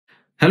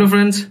Hello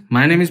friends,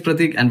 my name is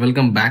Pratik and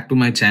welcome back to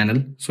my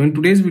channel. So in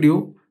today's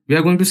video, we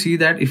are going to see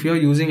that if you are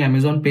using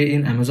Amazon Pay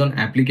in Amazon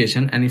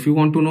application and if you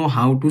want to know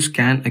how to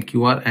scan a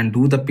QR and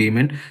do the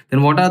payment,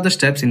 then what are the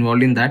steps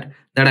involved in that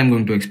I'm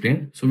going to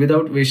explain. So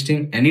without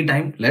wasting any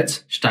time,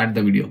 let's start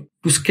the video.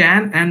 To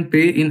scan and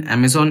pay in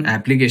Amazon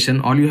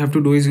application, all you have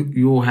to do is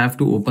you have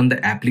to open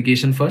the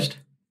application first.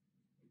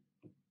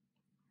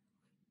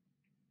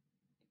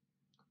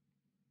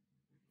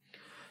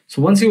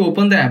 So once you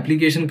open the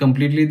application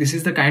completely, this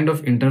is the kind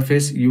of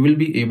interface you will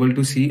be able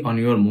to see on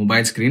your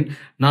mobile screen.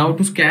 Now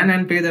to scan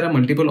and pay, there are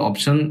multiple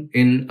options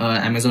in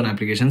Amazon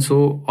application.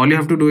 So all you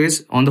have to do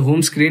is on the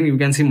home screen, you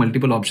can see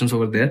multiple options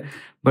over there.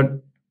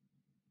 But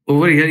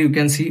over here, you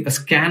can see a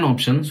scan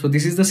option. So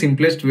this is the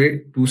simplest way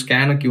to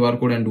scan a QR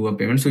code and do a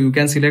payment. So you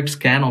can select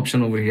scan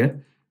option over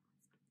here.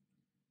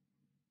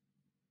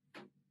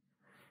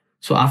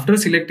 So after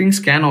selecting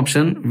scan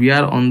option, we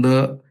are on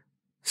the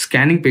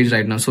scanning page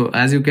right now. So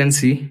as you can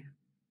see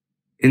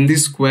in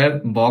this square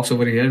box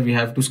over here, we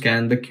have to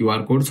scan the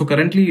QR code. So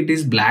currently it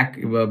is black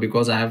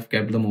because I have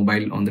kept the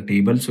mobile on the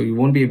table, so you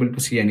won't be able to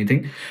see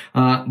anything.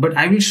 But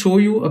I will show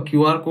you a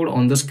QR code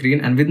on the screen,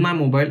 and with my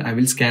mobile, I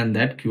will scan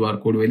that QR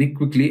code very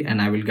quickly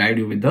and I will guide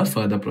you with the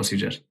further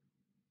procedure.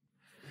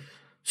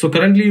 So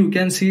currently you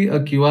can see a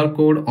QR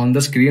code on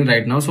the screen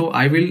right now. So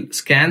I will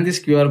scan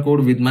this QR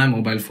code with my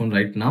mobile phone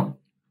right now.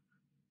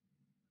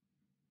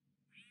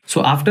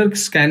 So after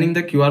scanning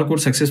the QR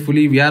code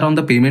successfully, we are on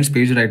the payments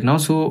page right now.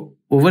 So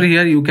over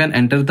here, you can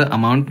enter the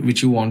amount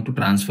which you want to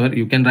transfer.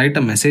 You can write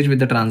a message with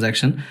the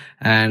transaction.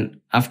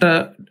 And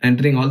after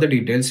entering all the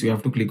details, you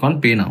have to click on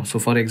pay now. So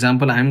for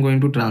example, I'm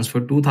going to transfer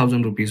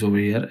 2000 rupees over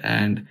here,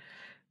 and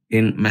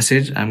in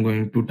message, I'm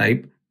going to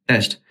type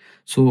test.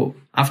 So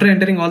after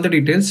entering all the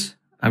details,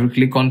 I will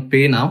click on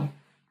pay now.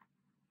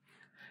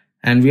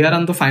 And we are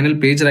on the final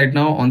page right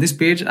now. On this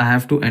page, I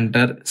have to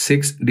enter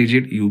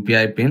 6-digit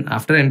UPI PIN.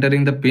 After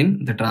entering the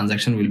PIN, the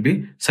transaction will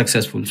be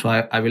successful. So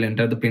I will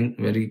enter the PIN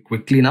very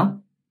quickly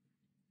now.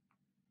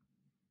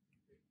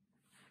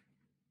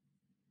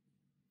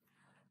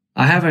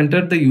 I have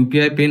entered the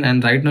UPI PIN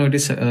and right now it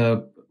is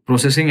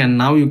processing, and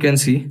now you can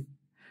see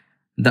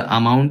the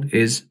amount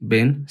is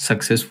been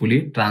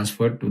successfully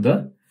transferred to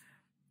the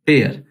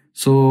payer.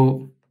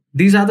 So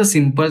these are the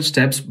simple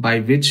steps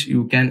by which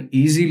you can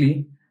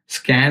easily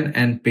scan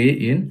and pay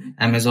in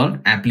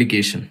Amazon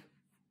application.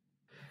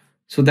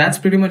 So that's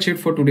pretty much it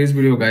for today's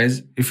video,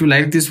 guys. If you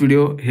like this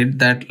video, hit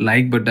that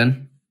like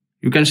button.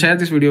 You can share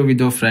this video with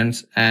your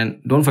friends,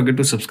 and don't forget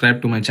to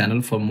subscribe to my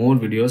channel for more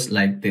videos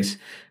like this.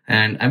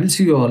 And I will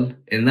see you all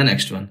in the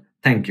next one.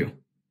 Thank you.